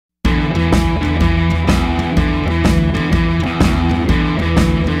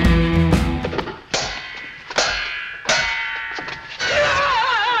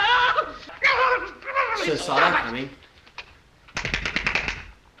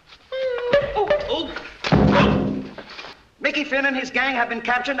Mickey Finn and his gang have been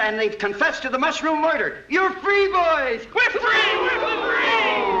captured, and they've confessed to the mushroom murder. You're free, boys! We're free! We're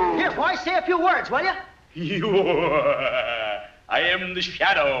free! Here, boys, say a few words, will you? I am the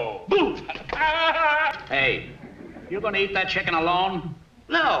Shadow. Boo! Hey, you gonna eat that chicken alone?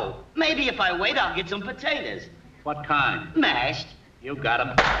 No. Maybe if I wait, I'll get some potatoes. What kind? Mashed. You got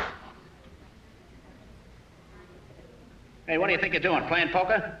 'em. Hey, what do you think you're doing? Playing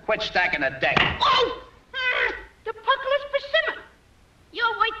poker? Quit stacking the deck. Oh! The puckler's persimmon.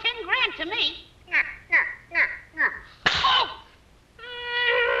 You're worth 10 grand to me. Oh!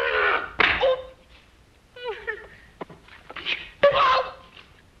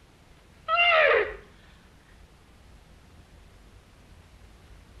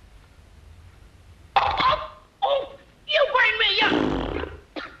 Oh! You burn me up!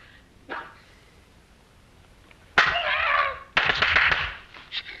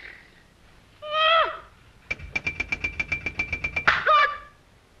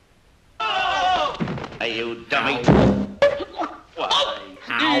 Hey, you dummy. Why?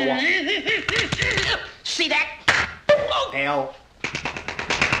 Ow. See that? Hell.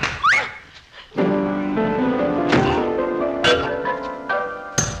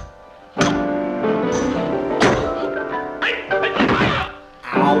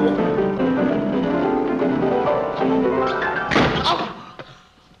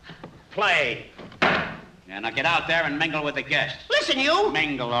 Play. Yeah, now get out there and mingle with the guests. Listen, you.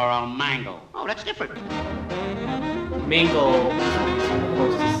 Mingle or I'll mangle. Oh, that's different. Mingle.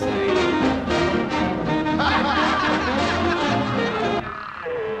 Supposed to say.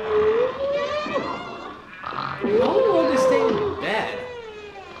 How long this stay in bed?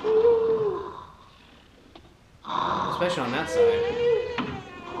 Especially on that side.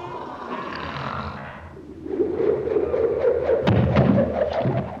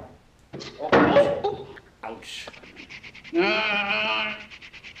 Ouch.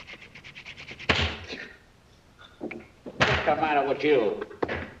 What's the matter with you?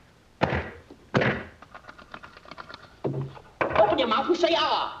 Open your mouth and say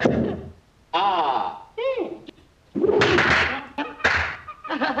ah. Ah. What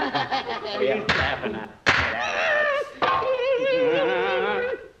are you laughing at?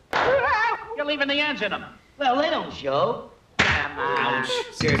 You're leaving the ends in them. Well, they don't show. Ouch.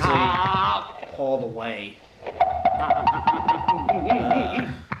 Seriously. All the way.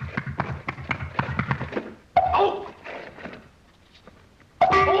 Oh!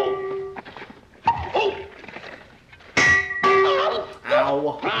 Oh! Oh!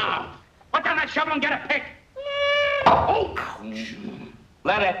 Ow. Ah! Put down that shovel and get a pick. Oh! Ouch.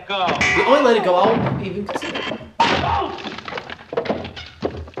 Let it go. You only let it go out, even consider. Oh!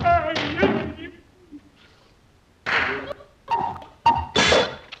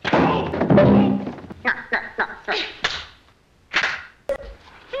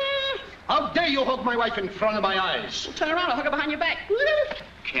 How dare you hug my wife in front of my eyes? Turn around, I'll hug her behind your back.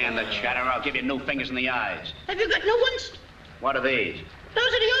 Can the chatter, I'll give you new fingers in the eyes. Have you got new ones? What are these?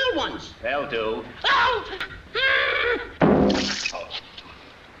 Those are the old ones. They'll do. Oh!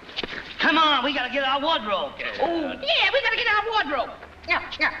 Come on, we gotta get our wardrobe. Oh, yeah, we gotta get our wardrobe. Yeah.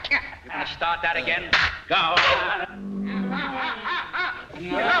 You gonna start that again? Go.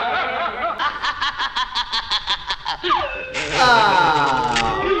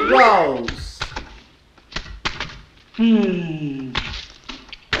 Rose.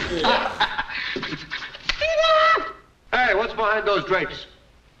 Hey, what's behind those drapes?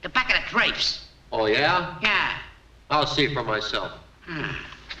 The back of the drapes. Oh, yeah? Yeah. I'll see for myself.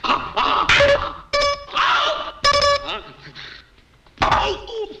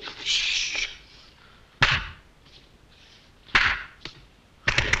 Shh.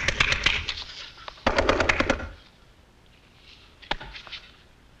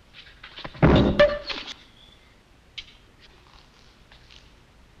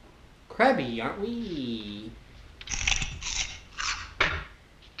 Crabby, aren't we?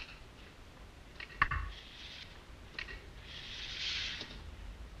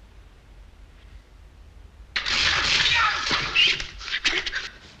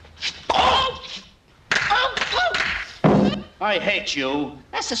 I hate you.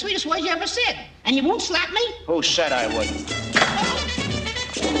 That's the sweetest words you ever said. And you won't slap me? Who said I wouldn't?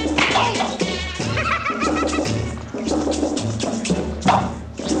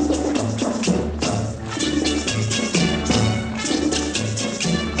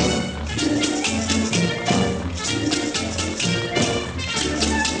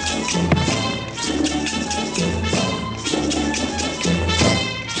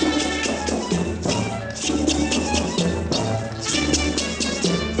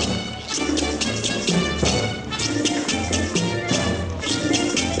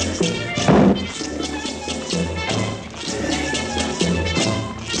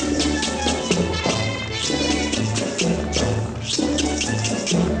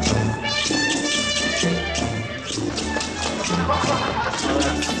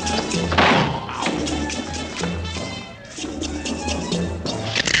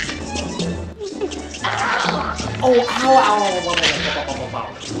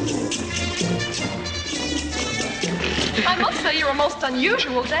 I must say you're a most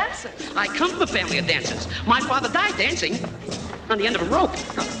unusual dancer. I come from a family of dancers. My father died dancing on the end of a rope.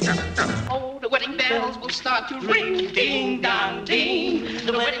 Oh, the wedding bells will start to ring, ding, dong, ding.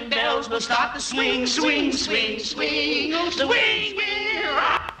 The wedding bells will start to swing, swing, swing, swing, oh, swing, swing.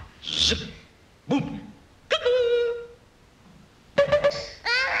 Zip, boom, cuckoo.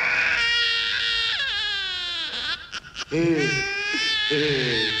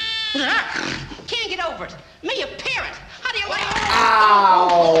 Can't get over it. Me, a parent. How do you like it?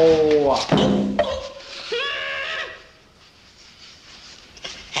 Ow!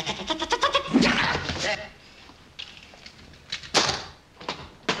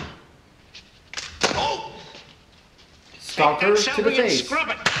 Stalker to the face. Scrub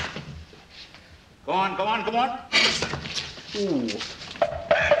it. Go on, go on, go on. Ooh.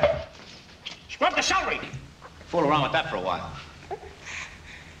 Scrub the celery. Fool around with that for a while.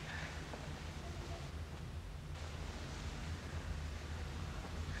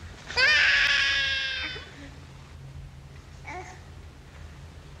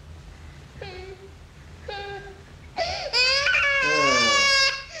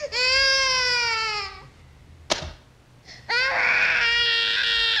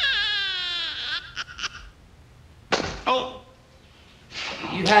 Oh!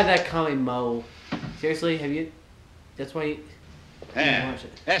 You had that coming, Mo. Seriously, have you? That's why you didn't Yeah, watch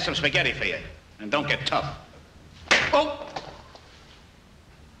it. there's some spaghetti for you. And don't get tough. Oh!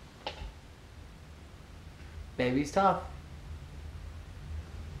 Baby's tough.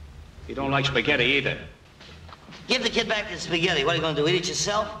 You don't like spaghetti either. Give the kid back the spaghetti. What are you going to do, eat it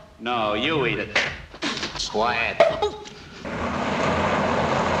yourself? No, you eat it. Quiet.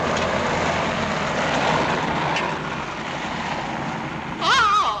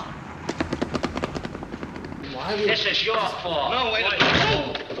 Why would... This is your fault. No, wait a minute.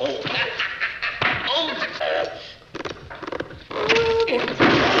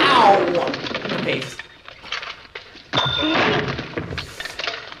 Ow! Face.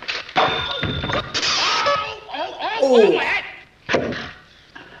 Oh!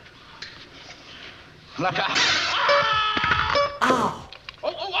 Look out. Ow!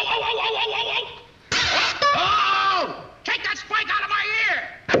 Oh! Take that spike out of my ear!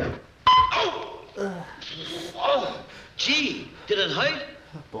 Oh, gee, did it hurt?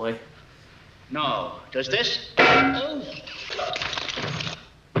 Oh, boy. No. Does this? Oh.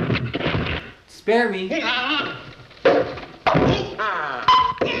 Spare me.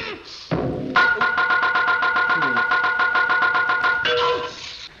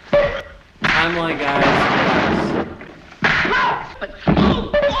 Timeline, guys.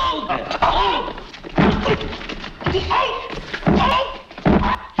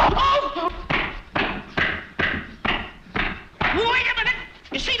 Wait a minute.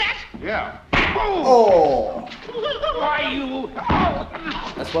 You see that? Yeah. Oh! Why you?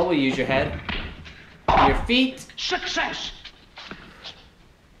 That's what we use your head. Your feet. Success.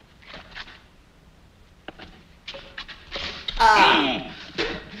 Ah!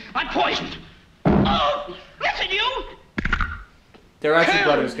 I'm poisoned. Oh, listen, you. They're actually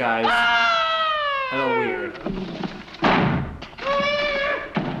brothers, guys. I know, weird.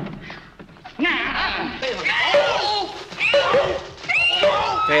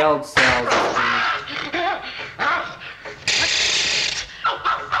 Failed sales.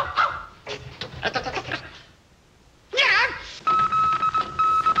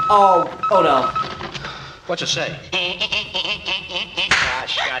 Oh no. What's it say? Ah,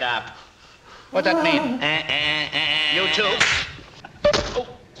 shut up. What'd that mean? You too? Oh.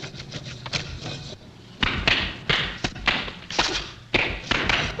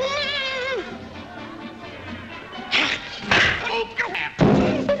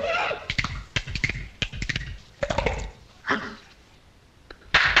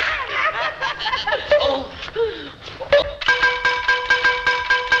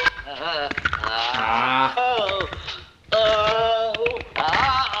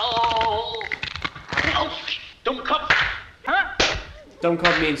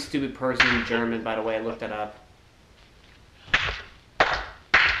 Dummkopf means stupid person in German, by the way. I looked that up.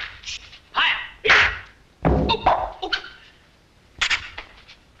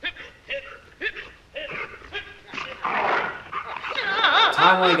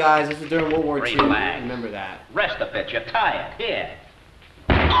 Timeline, guys. This was during World War II. Relax. Remember that. Rest a bit. You're tired. Here.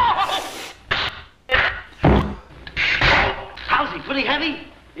 How's he? Pretty heavy?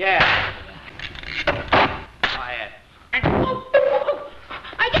 Yeah. Quiet.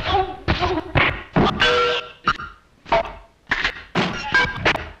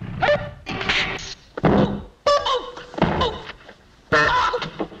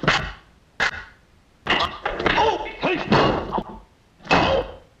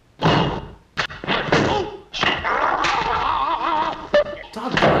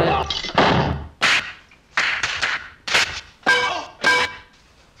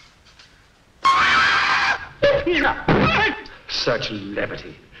 Such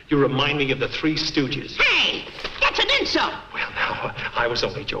levity. You remind me of the Three Stooges. Hey, that's an insult. Well, now, I was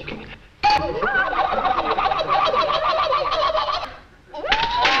only joking. I'm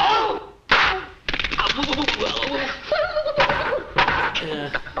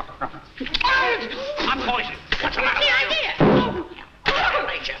poisoned. What's the matter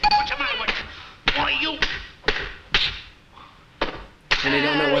with you? What's the matter with you? Why, you... And they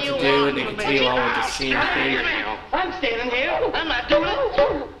don't know what to do, and they continue on with the same thing. I'm standing here. I'm not doing it.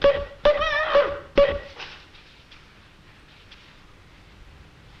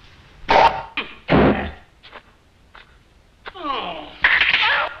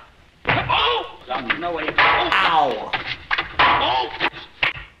 No way. Ow!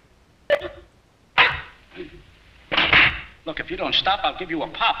 Look, if you don't stop, I'll give you a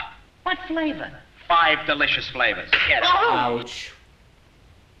pop. What flavor? 5 delicious flavors. Get it. Ouch.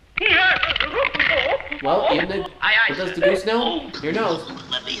 Well, even the, what does the goose know? Your nose.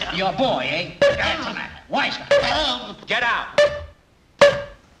 Your boy, eh? What's the matter? Why, sir? Get out.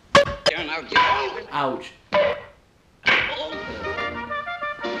 Ouch.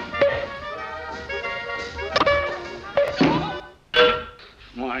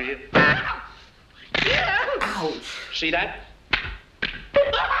 Why, you... Ouch. See that?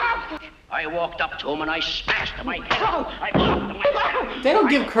 I walked up to him and I smashed him. I hit him. I knocked him down. They don't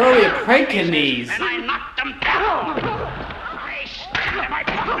give Curly a prank in these. And I knocked him down. I stabbed him. I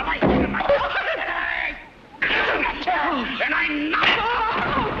punched him. I hit him. I and I knocked him.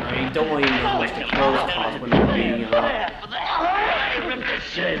 I mean, don't want you to know how much the clothes cost when they're beating him up. I ripped his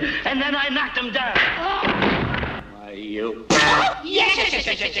shirt, and then I knocked him down. Why, you... Yes.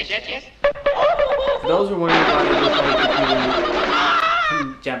 For those who are wondering why they look like the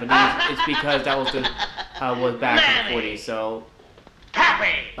Japanese, it's because that was how it was back in the 40s, so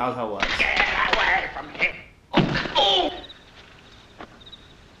Happy! that was how it was. Get away from here.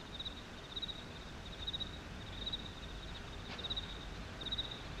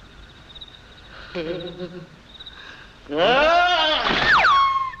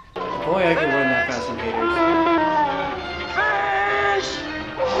 Boy, I can run that fast in haters.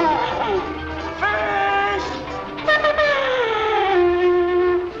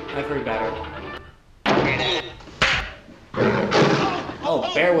 I've heard better.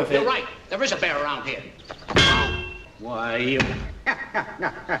 Oh, bear with it. You're right. There is a bear around here. Why, you...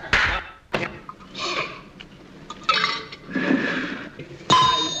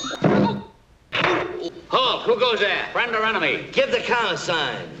 Halt! Who goes there? Friend or enemy? Give the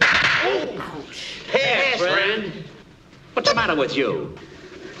countersign. Ouch. Pass, friend. What's the matter with you?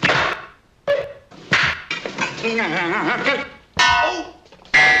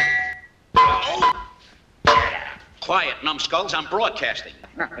 Quiet, numbskulls. I'm broadcasting.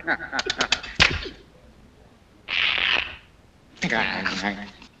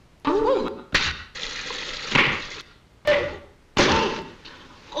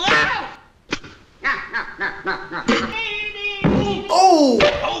 Oh!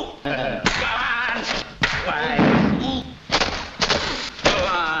 Go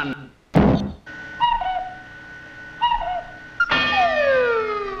on.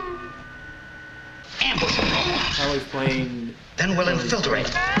 Ambush him. I was playing... Then we'll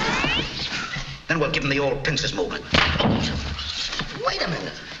infiltrate. Then we'll give him the old pincers movement. Wait a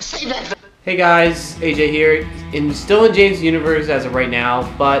minute. Save that for... Hey guys, AJ here. Still in James' universe as of right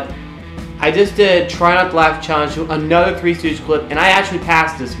now, but I just did Try Not to Laugh challenge to another Three Stooges clip, and I actually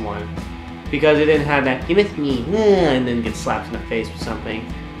passed this one because it didn't have that "you missed me" and then get slapped in the face or something.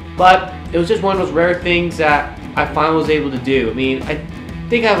 But it was just one of those rare things that I finally was able to do. I mean, I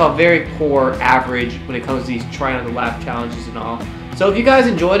think I have a very poor average when it comes to these Try Not to Laugh challenges and all. So if you guys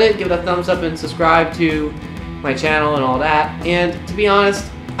enjoyed it, give it a thumbs up and subscribe to my channel and all that. And to be honest,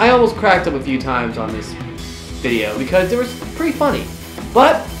 I almost cracked up a few times on this video because it was pretty funny.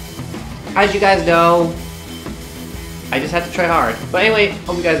 But as you guys know, I just have to try hard. But anyway,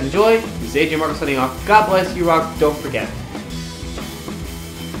 hope you guys enjoy. This is AJ Marco signing off. God bless you, rock. Don't forget.